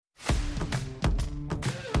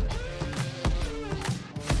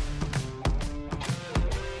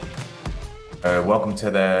Welcome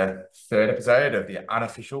to the third episode of the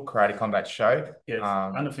unofficial Karate Combat Show. Yes,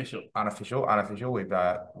 unofficial. Unofficial. We've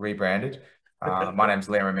rebranded. My name's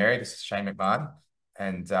Liam Mary. This is Shane McMahon,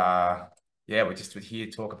 and yeah, we're just here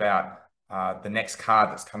to talk about the next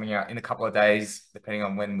card that's coming out in a couple of days, depending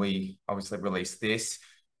on when we obviously release this.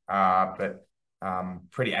 But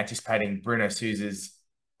pretty anticipating Bruno Souza's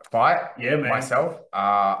fight. Yeah, man. Myself,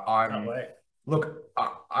 Can't wait. look.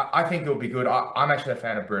 I think it'll be good. I'm actually a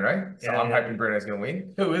fan of Bruno, so I'm hoping Bruno's going to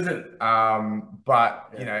win. Who isn't?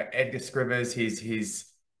 But you know, Edgar Scrivers, he's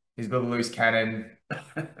a bit of a loose cannon.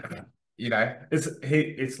 You know,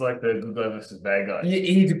 It's like the good guy versus bad guy.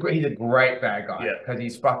 he's a great bad guy Yeah.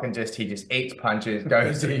 because he just eats punches,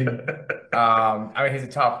 goes in. I mean, he's a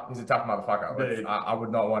tough motherfucker. I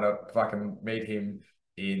would not want to fucking meet him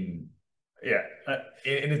in Yeah.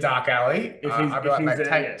 in a dark alley. I'd be like,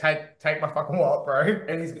 mate, take my fucking wallet, bro.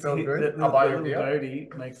 And it's all good. The I'll buy you a little beer. goatee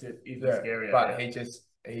makes it even scarier. But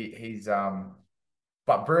he's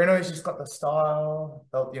but Bruno's just got the style.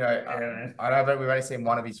 You know, I know that we've only seen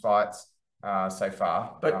one of his fights so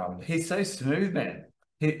far. But he's so smooth, man.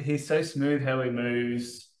 He's so smooth how he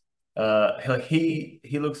moves. Like he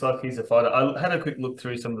looks like he's a fighter. I had a quick look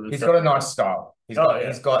through some of the He's stuff. got a nice style. He's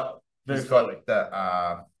got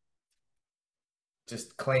the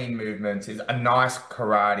just clean movements. He's a nice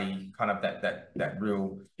karate, kind of that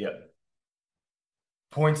real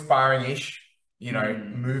point sparring-ish, you know,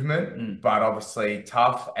 movement, but obviously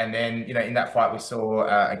tough. And then, you know, in that fight we saw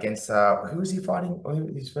against who was he fighting?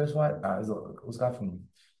 His first fight? Was a guy from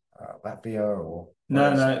Latvia or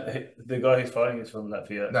No, the guy who's fighting is from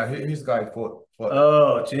Latvia. No, who's the guy who fought?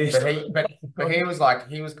 Oh, jeez. But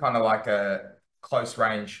he was kind of like a close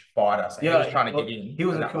range fighter. So he was trying to get in. He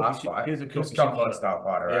was a Kyokushin style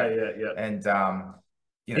fighter, right? Yeah. And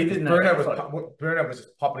you know, Bruno was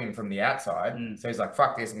just popping him from the outside. So he's like,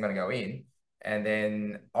 fuck this, I'm gonna go in. And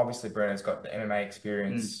then obviously Bruno's got the MMA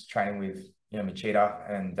experience training with, you know, Machida.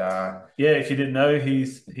 And if you didn't know,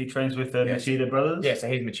 he trains with the Machida brothers. Yeah, so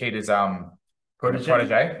he's Machida's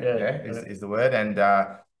protege, is the word. And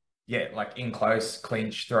like in close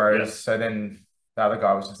clinch throws. So then the other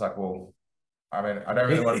guy was just like, well, I mean, I don't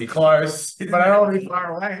really want to be close, but I don't want to be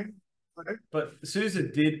far away. But Souza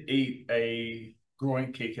did eat a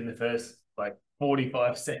groin kick in the first like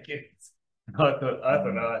 45 seconds. I thought,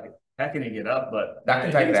 how can he get up? But that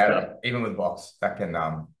can take it out, even with box. That can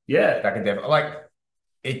that can definitely, like,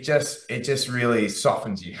 it just really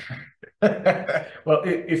softens you. Well,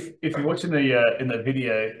 if you're watching the in the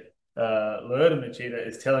video, Lerda Machida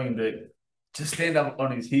is telling him to just stand up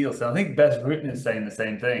on his heels. So I think Bas Rutten is saying the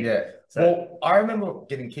same thing. Yeah. So, well, I remember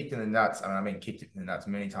getting kicked in the nuts. I mean, kicked in the nuts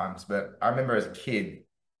many times, but I remember as a kid,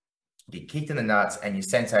 get kicked in the nuts, and your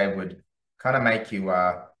sensei would kind of make you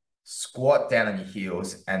squat down on your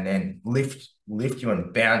heels and then lift you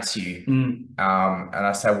and bounce you. And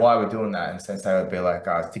I say, why are we doing that? And sensei would be like,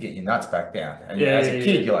 oh, it's to get your nuts back down. And as a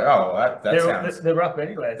kid, you're like, oh, well, that sounds... They're up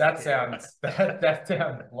anyway. That sounds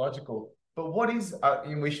logical. But what is...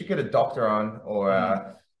 we should get a doctor on,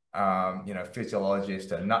 or... you know,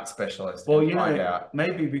 physiologist, a nut specialist. Well, you know,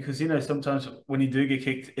 maybe because, you know, sometimes when you do get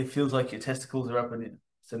kicked, it feels like your testicles are up and in.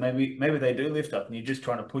 So maybe they do lift up, and you're just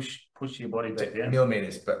trying to push your body back down.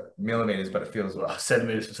 Millimeters, but it feels like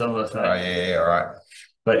centimeters for some of us. Mate. Oh yeah, all right.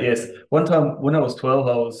 But yes, one time when I was 12,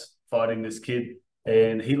 I was fighting this kid,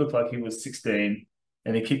 and he looked like he was 16,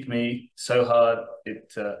 and he kicked me so hard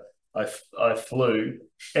I flew,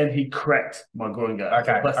 and he cracked my groin guard.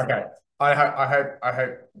 Okay. I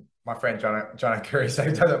hope my friend John Curry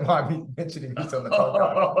doesn't mind me mentioning this on the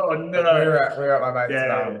podcast. Oh no! We were at my mate's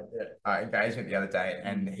engagement the other day,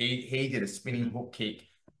 and he did a spinning hook kick.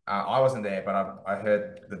 I wasn't there, but I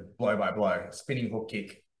heard the blow by blow spinning hook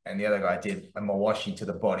kick, and the other guy did a mawashi to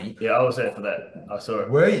the body. Yeah, I was there for that. I saw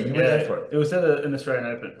it. Were you? You were there for it. It was at an Australian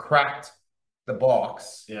Open. Cracked the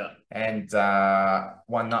box. Yeah. And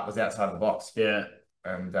one nut was outside of the box. Yeah.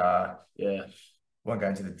 And won't go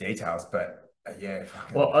into the details, but yeah.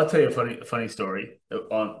 Well, I'll tell you a funny story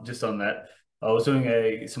on that. I was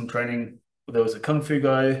doing some training. There was a kung fu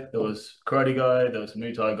guy, there was a karate guy, there was a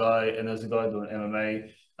Muay Thai guy, and there was a guy doing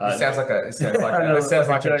MMA. It sounds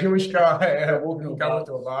like a Jewish guy walking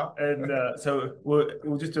to a bar. And so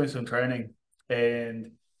we're just doing some training,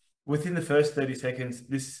 and within the first 30 seconds,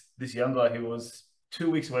 this young guy who was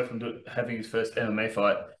 2 weeks away from having his first MMA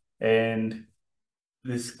fight, and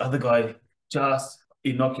this other guy just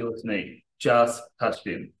innocuous knee, just touched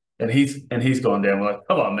him, and he's gone down. We're like,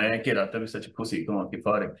 come on, man, get up! Don't be such a pussy. Come on, keep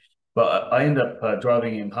fighting. But I end up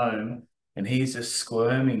driving him home, and he's just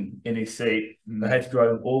squirming in his seat. I had to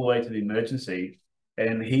drive him all the way to the emergency,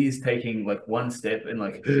 and he's taking like one step and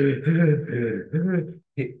like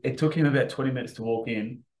it took him about 20 minutes to walk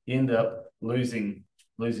in. He ended up losing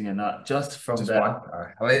a nut just from Just that.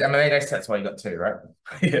 one. I mean, I guess that's why you got two, right?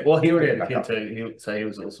 Yeah, well, he already had a kid too. So he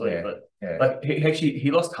was all sweet, Yeah, but yeah, like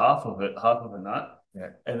he lost half of a nut, yeah.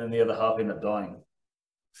 and then the other half ended up dying.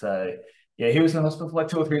 So yeah, he was in the hospital for like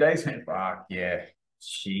 2 or 3 days, man. Fuck yeah.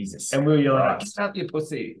 Jesus. And we were yelling like, Christ. "Get out your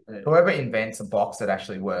pussy!" Yeah. Whoever invents a box that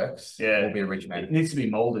actually works Yeah. will be a rich man. It needs to be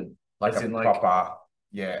molded, Like as a in, like, proper,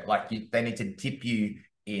 yeah, like they need to dip you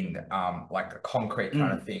in like a concrete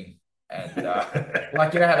kind of thing. And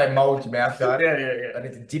like, you know how they mold your mouth shut? yeah, yeah, yeah. They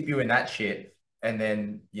need to dip you in that shit, and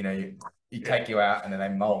then you take you out, and then they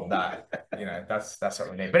mold that. That's what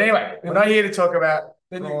we need. But anyway, we're not here to talk about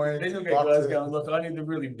Then groins, you'll get boxes. guys going, look, I need the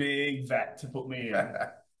really big vat to put me in.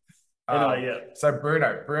 Anyway, Yeah. So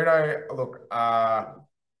Bruno, look,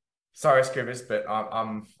 sorry, Scribbers, but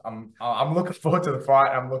I'm looking forward to the fight.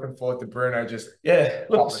 I'm looking forward to Bruno just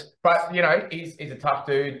look, but he's a tough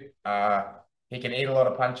dude. He can eat a lot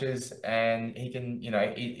of punches, and he can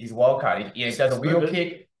he's a wild card. He does a wheel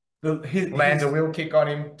kick, lands a wheel kick on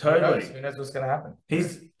him. Totally. Who knows what's going to happen?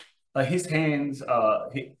 He's like, his hands are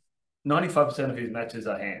 95% of his matches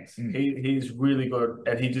are hands. He's really good,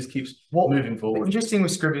 and he just keeps moving forward. Interesting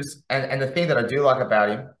with Scribbers, and the thing that I do like about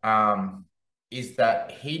him, is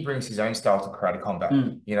that he brings his own style to karate combat.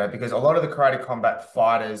 Because a lot of the karate combat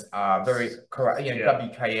fighters are very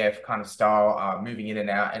WKF kind of style, moving in and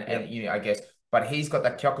out, and I guess, but he's got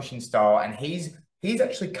that Kyokushin style, and he's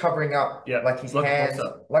actually covering up like his hands,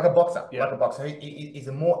 like a boxer, he's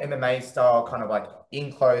a more MMA style, kind of like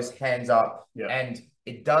in close, hands up, and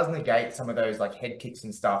it does negate some of those like head kicks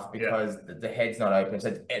and stuff because the head's not open.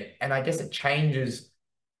 So and I guess it changes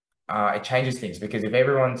things, because if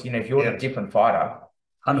everyone's if you're the different fighter,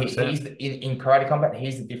 100%. He's in karate combat,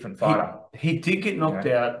 he's a different fighter. He did get knocked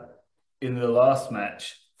out in the last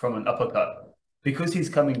match from an uppercut because he's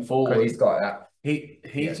coming forward. Because he's got that. He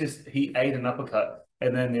ate an uppercut,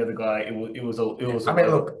 and then the other guy, it was. I mean,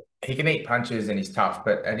 look, he can eat punches and he's tough,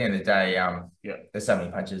 but at the end of the day, there's so many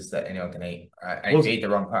punches that anyone can eat, and if you eat the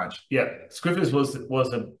wrong punch. Yeah, Scriffers was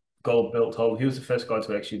a gold belt hold. He was the first guy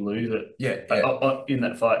to actually lose it. In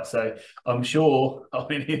that fight. So I'm sure. I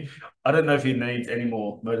mean, I don't know if he needs any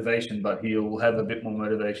more motivation, but he'll have a bit more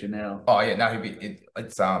motivation now. Oh yeah, no,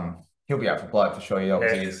 he'll be out for blood for sure. He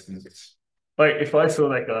always is. Like, if I saw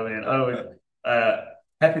that guy, man, I would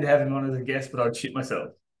happy to have him on as a guest, but I'd shit myself.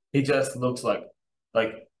 He just looks like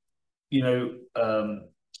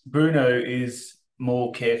Bruno is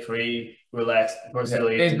more carefree, relaxed,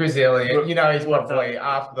 Brazilian. He's Brazilian. He's probably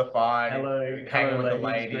after the fight, hanging with the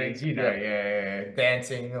ladies,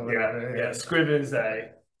 dancing. Scrivers,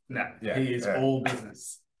 he is all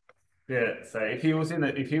business. Yeah. So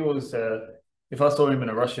if I saw him in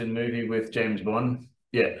a Russian movie with James Bond,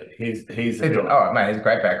 he's a villain. Oh man, he's a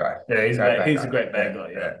great bad guy. Yeah, he's a great bad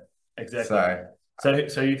guy. Yeah, exactly.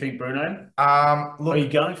 So you think Bruno? Look, are you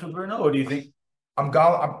going for Bruno, or do you think I'm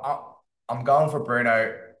going for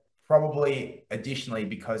Bruno? Probably additionally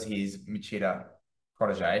because he's Machida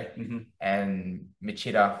protege, and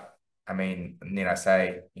Machida, I mean,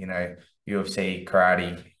 UFC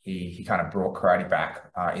karate, he kind of brought karate back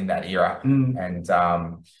in that era, and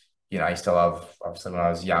I still love, obviously, when I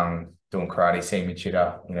was young doing karate, seeing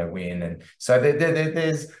Machida win, and so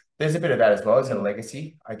there's a bit of that as well as a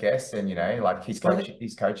legacy, I guess, and like he's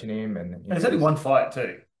coaching him, and there's only one fight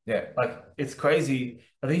too. Yeah, like, it's crazy.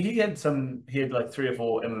 I think he had like 3 or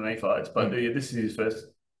 4 MMA fights, but this is his first.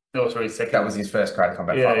 No, sorry, second. That was his first karate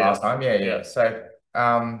combat fight last time. Yeah. So,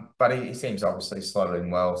 but he seems obviously slotted in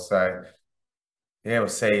well. So, we'll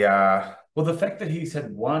see. Well, the fact that he's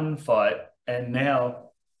had one fight and now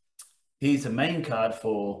he's a main card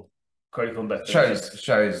for karate combat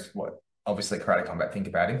shows what obviously karate combat think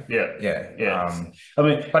about him. Yeah. I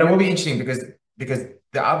mean, but it will be interesting because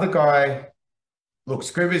the other guy. Look,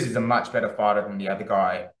 Scrivers is a much better fighter than the other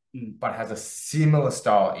guy, but has a similar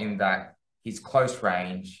style in that he's close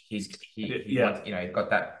range. He's got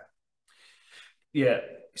that. Yeah.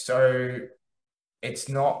 So it's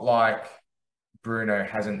not like Bruno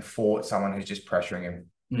hasn't fought someone who's just pressuring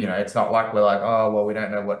him. It's not like we're like, oh well, we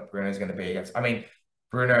don't know what Bruno's going to be against. I mean,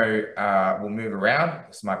 Bruno will move around.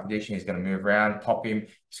 It's my prediction. He's going to move around, pop him.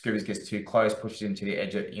 Scrivers gets too close, pushes him to the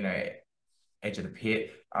edge of the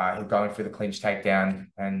pit. He'll go in for the clinch takedown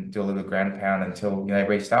and do a little ground pound until they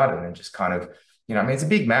restart it, and just kind of I mean, it's a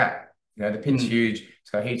big mat. The pit's huge.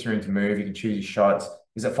 It's got heaps of room to move. You can choose your shots.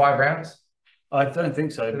 Is it 5 rounds? I don't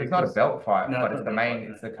think so. It's not a belt fight, but it's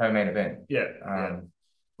the co-main event.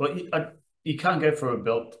 Well, you can't go for a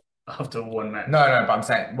belt after one match. No, no, but I'm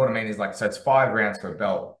saying what I mean is like, so it's 5 rounds for a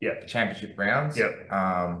belt. Yeah. Championship rounds. Yeah.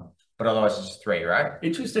 But otherwise it's just 3, right?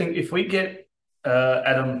 Interesting. If we get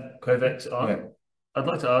Adam Kovacs on, Yeah. I'd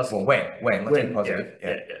like to ask. Well, when? Let's be positive.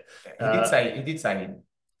 Yeah. He did say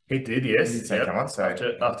he did, yes. He did say come on. So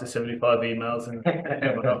after 75 emails and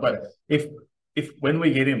whatnot. But if when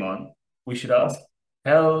we get him on, we should ask,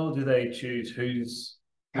 how do they choose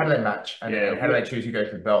how do they match? And how do they choose who goes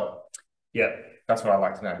for the belt? Yeah. That's what I'd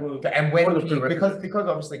like to know. Well, and when because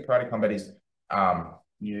obviously karate combat is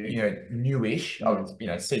newish.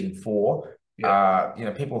 Season 4.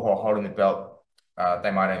 Yeah. People who are holding the belt,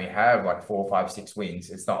 they might only have like 4, 5, 6 wins.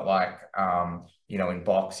 It's not like in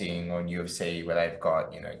boxing or in UFC where they've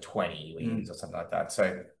got 20 wins or something like that.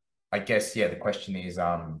 So I guess the question is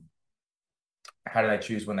how do they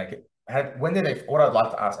choose when they get what I'd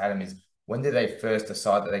like to ask Adam is, when do they first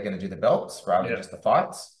decide that they're going to do the belts rather than just the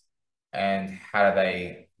fights? And how do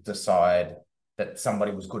they decide that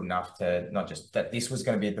somebody was good enough to not just that this was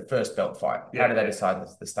going to be the first belt fight? How do they decide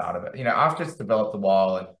that's the start of it? After it's developed a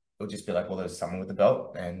while, and it'll just be like, well, there's someone with the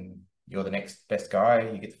belt and you're the next best guy,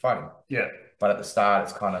 you get to fight him. Yeah. But at the start,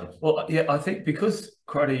 it's kind of... Well, yeah, I think because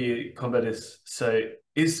karate combat is so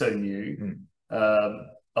new,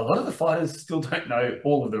 a lot of the fighters still don't know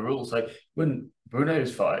all of the rules. Like when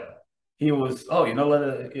Bruno's fight, he was, you're not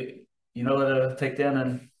allowed to take down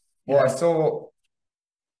and... Well, I saw...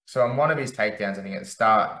 So on one of his takedowns, I think at the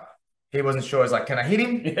start, he wasn't sure. He's like, can I hit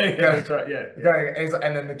him? Yeah, that's right, yeah.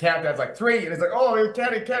 And then the countdown's like 3, and he's like, oh, you're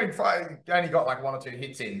counting 5. He only got like 1 or 2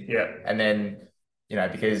 hits in. Yeah. And then,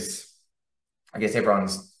 because I guess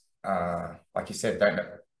everyone's, like you said,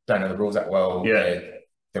 don't know the rules that well. Yeah.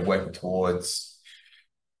 They're working towards...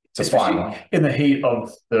 Especially in the heat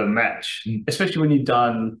of the match, especially when you've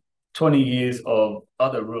done 20 years of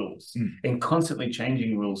other rules and constantly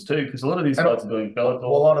changing rules too, because a lot of these fights are doing Bellator.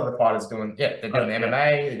 Well, a lot of the fighters doing, they're doing MMA,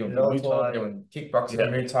 they're doing Bellator, they're doing kickboxing,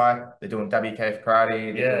 Muay Thai, they're doing WKF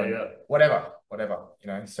karate, they're doing whatever,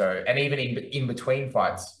 So, and even in between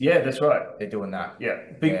fights, that's right, they're doing that.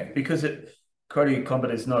 Because karate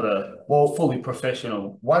combat is not a fully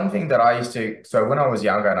professional. One thing that I used to, so when I was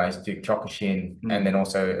younger and I used to do Kyokushin and then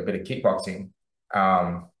also a bit of kickboxing,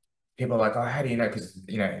 people are like, oh, how do you know? Because,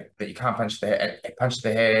 that you can't punch the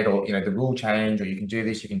head or, the rule change, or you can do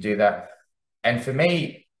this, you can do that. And for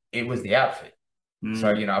me, it was the outfit. So,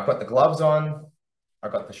 I've got the gloves on,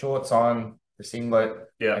 I've got the shorts on, the singlet.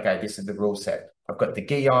 Yeah. Okay, this is the rule set. I've got the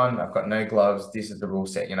gi on, I've got no gloves, this is the rule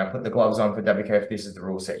set. Put the gloves on for WKF, this is the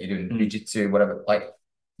rule set. You're doing jiu-jitsu, whatever. Like,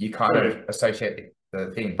 you kind of associate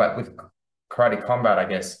the thing. But with karate combat, I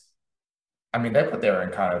guess, they've got their own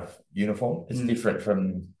kind of uniform. It's different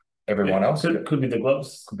from everyone else. Could be the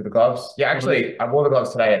gloves. Could be the gloves. Yeah, actually, I wore the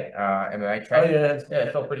gloves today at MMA training.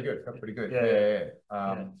 It felt pretty good.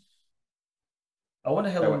 I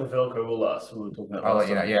wonder how long the Velcro will last. We were talking about. I'll let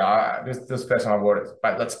you know. This is the first time I wore it.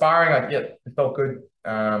 But like sparring, it felt good.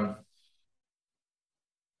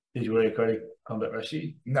 Did you wear your karate combat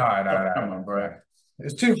rashi? No. Come on, bro.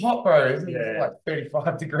 It's too hot, bro. It's like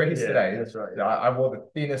 35 degrees today. That's right. I wore the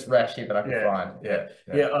thinnest rashi that I could find.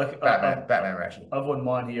 Batman rashi. I've worn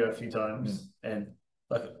mine here a few times, and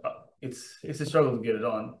it's a struggle to get it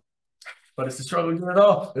on, but it's a struggle to get it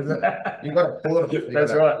off. Isn't it? You've got to pull it.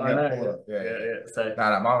 That's right. I know. So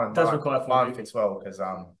mine does require mine fits well because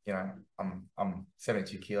I'm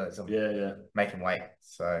 72 kilos. I'm making weight.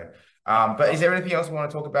 So. But is there anything else we want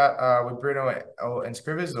to talk about with Bruno and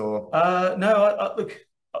Scrivers, or? No. Look,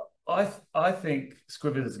 I think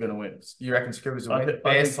Scrivers is going to win. You reckon Scrivers will win?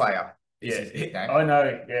 Bear Slayer. I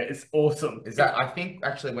know. Yeah, it's awesome. Is that? I think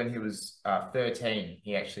actually when he was 13,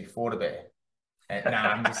 he actually fought a bear.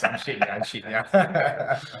 I'm shitting.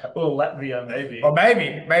 Well, Latvia maybe. Or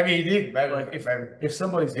maybe he did. If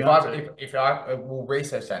somebody's if I will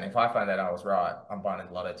research that, and if I find that I was right, I'm buying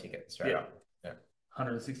a lotto ticket straight up.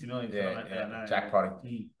 160 million.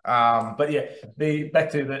 Jackpotting. But back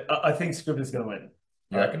to the. I think Scrivener's going to win.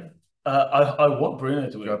 You reckon? I want Bruno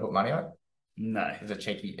to win. Do you want to put money on it? No. Is it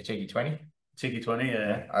cheeky 20? Cheeky 20,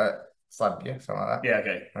 yeah. Slab beer, something like that. Yeah,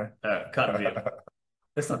 okay. Carton beer.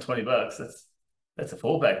 That's not $20. That's a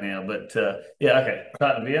fallback now. But okay.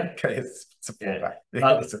 Carton beer. Okay, it's a fallback.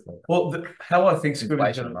 Well, how I think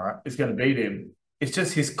Scrivener is going to beat him, it's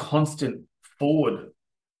just his constant forward.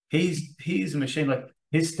 He's a machine. Like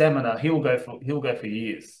his stamina, he'll go for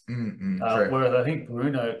years. Whereas I think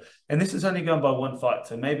Bruno, and this is only going by one fight,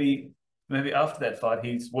 so maybe after that fight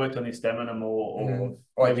he's worked on his stamina more.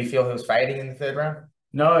 Or do you feel he was fading in the 3rd round?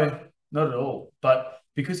 No, not at all. But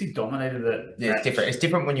because he dominated it, it's different. It's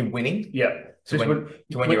different when you're winning. Yeah, to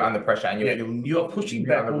when you're under pressure and you're pushing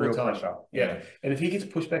back under all real the time. pressure. Yeah. And if he gets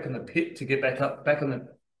pushed back in the pit to get back on the,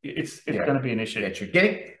 it's going to be an issue. Yeah, true.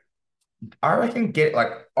 I reckon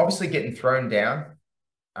obviously getting thrown down.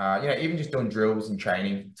 Even just doing drills and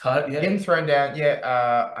training, it's hard, getting thrown down.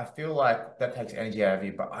 I feel like that takes energy out of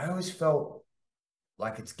you. But I always felt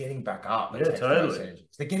like it's getting back up. Yeah, totally.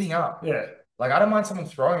 They're getting up. Yeah. Like I don't mind someone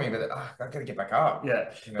throwing me, but I gotta get back up.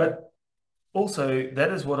 Yeah. But also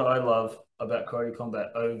that is what I love about karate combat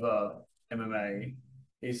over MMA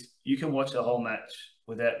is you can watch the whole match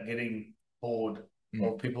without getting bored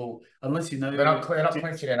of people, unless you know they're not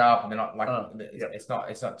clenching it up, and they're not like it's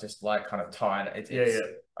not just like kind of tired. It's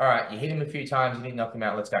all right. You hit him a few times, you didn't knock him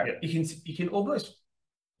out. Let's go. Yeah, you can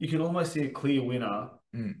almost see a clear winner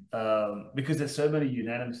because there's so many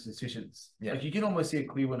unanimous decisions. Yeah, like you can almost see a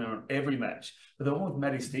clear winner in every match. But the one with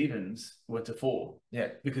Matty Stevens went to 4. Yeah,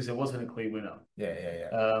 because there wasn't a clear winner.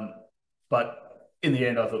 Yeah. But in the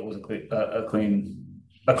end, I thought it was a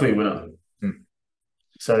clear winner.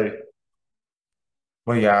 So.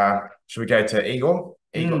 Should we go to Igor?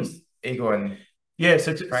 Igor and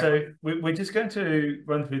so we're just going to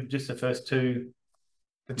run through just the first two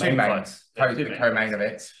main fights, the co-main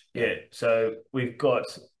events. Yeah, so we've got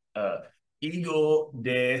Igor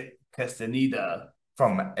de Castaneda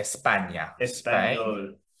from España,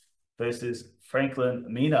 Spain, versus Franklin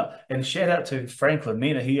Mina. And shout out to Franklin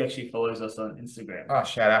Mina. He actually follows us on Instagram. Oh,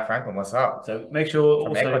 shout out Franklin. What's up? So make sure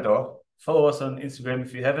from Ecuador. Follow us on Instagram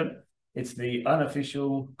if you haven't. It's the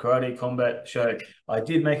unofficial Karate Combat Show. I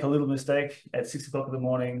did make a little mistake at 6 o'clock in the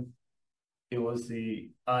morning. It was the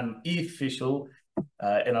unofficial,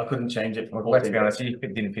 and I couldn't change it. Well, let's be honest, you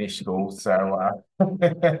didn't finish school, so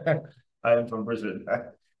I am from Brisbane.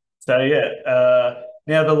 So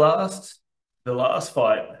now the last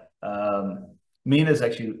fight, Mina's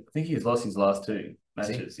actually, I think he's lost his last 2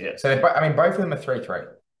 matches. Yeah. So both of them are 3-3.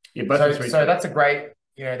 Yeah, both are 3-3. So that's a great.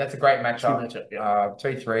 That's a great matchup.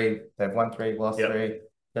 2-3. They've won 3, lost 3.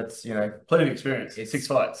 That's plenty of experience. It's 6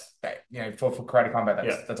 fights. For karate combat,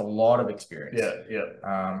 that's a lot of experience.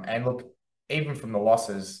 Yeah. And look, even from the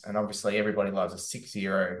losses, and obviously everybody loves a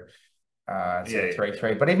 6-0,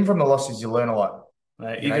 3-3. But even from the losses, you learn a lot.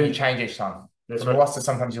 You change each time. From the losses,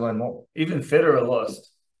 sometimes you learn more. Even Federer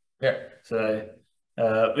lost. Yeah. So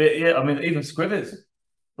even Scrivers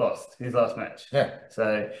lost his last match. Yeah.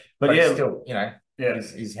 So, but still,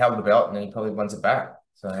 he's held the belt and he probably wins it back.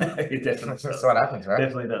 So it definitely that's what happens, right?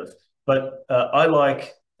 Definitely does. But I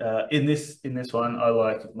like in this one, I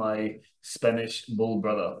like my Spanish bull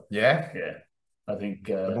brother. Yeah. Yeah. I think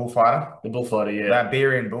the bullfighter. The bullfighter, yeah. The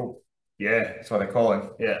Iberian bull. Yeah. That's what they call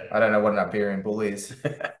him. Yeah. I don't know what an Iberian bull is.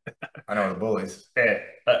 I know what a bull is. Yeah.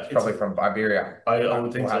 It's probably from Iberia. I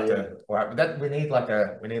would think so. We need like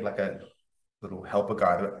a little helper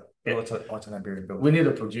guy. What's an Iberian bull? We need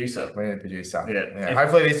a producer. Yeah.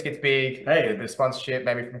 Hopefully this gets big. Hey, the sponsorship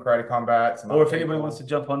maybe from Karate Combat. Or if anybody wants to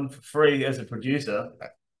jump on for free as a producer,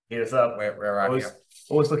 hit us up. We're right here.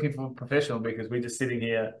 Always looking for a professional because we're just sitting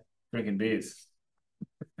here drinking beers.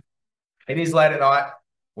 It is late at night.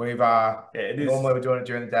 We've it is. Normally we're doing it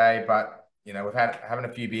during the day, but we've having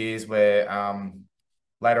a few beers where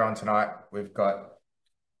later on tonight we've got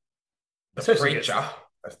the preacher.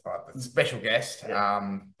 The special guest.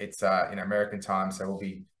 It's American time, so we'll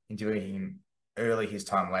be interviewing him early his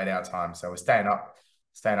time, late our time. So we're staying up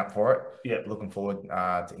for it. Yeah, looking forward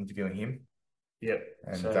to interviewing him. Yep.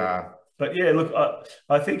 And but yeah, look,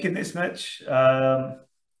 I think in this match, I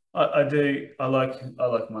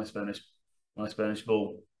like my Spanish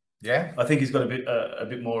bull. Yeah, I think he's got a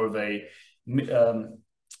bit more of a.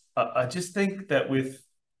 I just think that with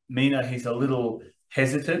Mina, he's a little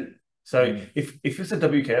hesitant. So if it's a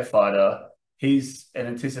WKF fighter, he's an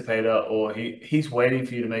anticipator, or he's waiting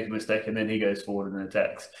for you to make a mistake and then he goes forward and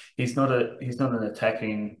attacks. He's not a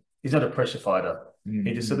pressure fighter.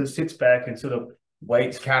 He just sort of sits back and sort of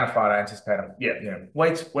waits. Counter fighter, anticipator. Yeah.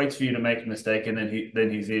 Waits for you to make a mistake and then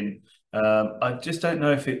he's in. I just don't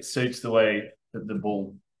know if it suits the way that the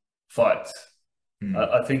bull fights.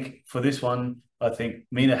 I think for this one, I think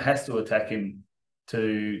Mina has to attack him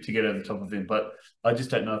to get over the top of him, but I just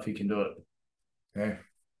don't know if he can do it. Yeah,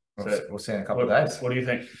 we'll see in a couple of days. What do you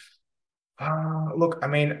think? Look, I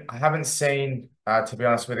haven't seen. To be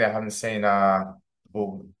honest with you, I haven't seen.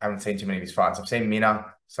 Haven't seen too many of his fights. I've seen Mina.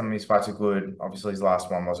 Some of his fights are good. Obviously, his last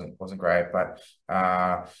one wasn't great, but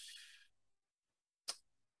I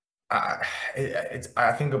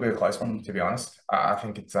think it'll be a close one. To be honest, I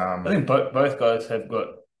think it's. I think both guys have got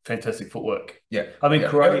fantastic footwork. Yeah,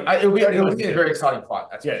 karate. It'll be a very exciting fight.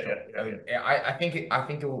 That's for sure. I think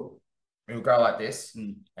it'll go like this,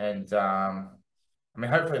 and I mean,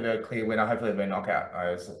 hopefully they're a clear winner. Hopefully they're a knockout.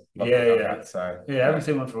 I was Yeah. So I haven't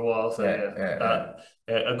seen one for a while. So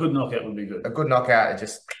a good knockout would be good. A good knockout, it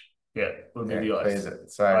just would be the ice.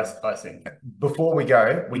 It. So icing. Before we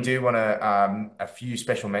go, we do want to a few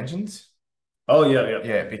special mentions. Oh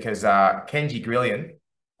yeah. Because Kenji Grillon,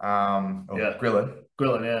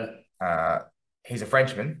 he's a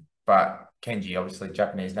Frenchman, but Kenji, obviously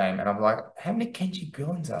Japanese name, and I'm like, how many Kenji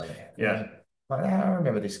Grillons are there? Yeah, like I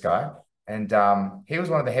remember this guy, and he was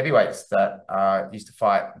one of the heavyweights that used to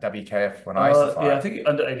fight WKF when I used to fight. Yeah, I think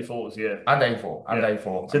under 84s. Yeah, under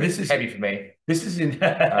 84. So this is heavy for me. This is in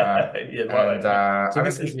so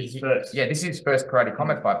this is his first. Yeah, this is his first karate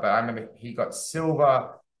combat fight, but I remember he got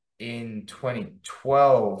silver in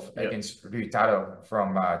 2012 against Ryutaro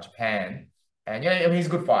from Japan. And I mean, he's a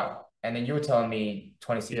good fighter. And then you were telling me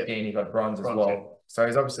 2016 he got bronze as well. Yeah. So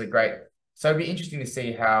he's obviously great. So it'd be interesting to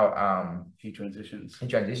see how he transitions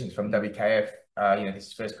from WKF. This is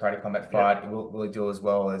his first karate combat fight. Will he do as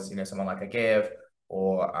well as someone like Agev,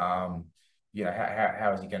 or how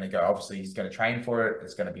is he going to go? Obviously, he's going to train for it.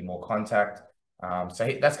 It's going to be more contact. So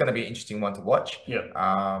that's going to be an interesting one to watch. Yeah.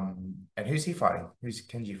 And who's he fighting? Who's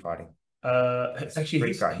Kenji fighting?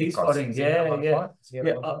 Actually, he's fighting.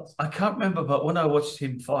 I can't remember, but when I watched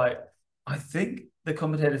him fight, I think the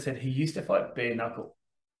commentator said he used to fight bare knuckle.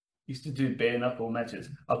 Used to do bare knuckle matches.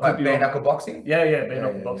 Like bare knuckle boxing? Yeah, bare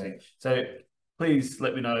knuckle boxing. So please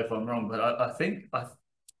let me know if I'm wrong, but I think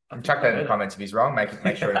chuck that in the comments if he's wrong. Make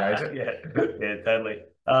sure he knows it. yeah, totally.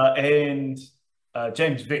 And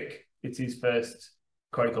James Vick, it's his first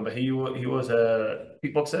karate combat. He was a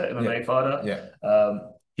kickboxer, MMA fighter. Yeah.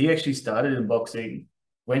 He actually started in boxing,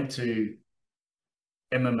 went to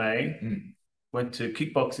MMA, went to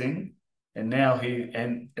kickboxing, and now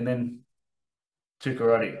and then to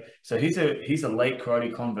karate. So he's a late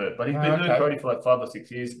karate convert, but he's been doing karate for like 5 or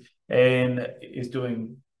 6 years and is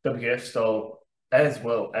doing WKF style as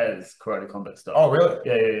well as karate combat style. Oh, really?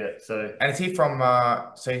 Yeah. So and is he from?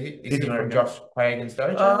 Is he from Josh Quagan's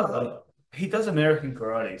dojo? He does American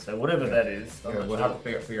karate, so whatever that is. We'll have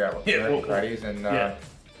to figure out what American karate is, and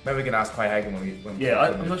maybe we can ask Clay Hagen when we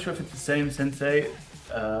I'm not sure if it's the same sensei.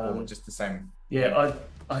 Or just the same. Yeah,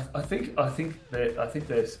 I think they're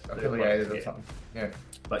affiliated or something. Yeah.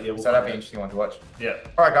 But so that'd be an interesting one to watch. Yeah.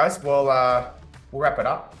 All right, guys. Well, we'll wrap it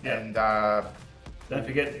up. Yeah. And don't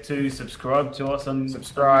forget to subscribe to us on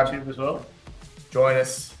YouTube as well. Join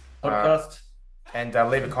us. Podcast. And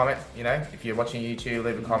leave a comment. If you're watching YouTube,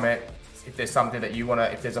 leave a comment. If there's something that you want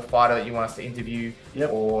to, if there's a fighter that you want us to interview,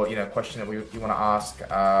 or a question that you want to ask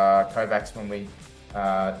Kovacs when we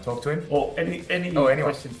talk to him, or any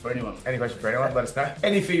questions for anyone. Any questions for anyone? Let us know.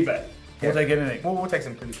 Any feedback. We'll take anything. We'll take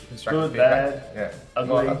some pretty constructive feedback. Bad,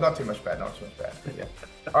 ugly. Not too much bad. Not too much bad.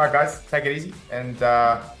 But All right, guys, take it easy and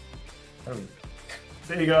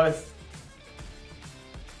see you guys.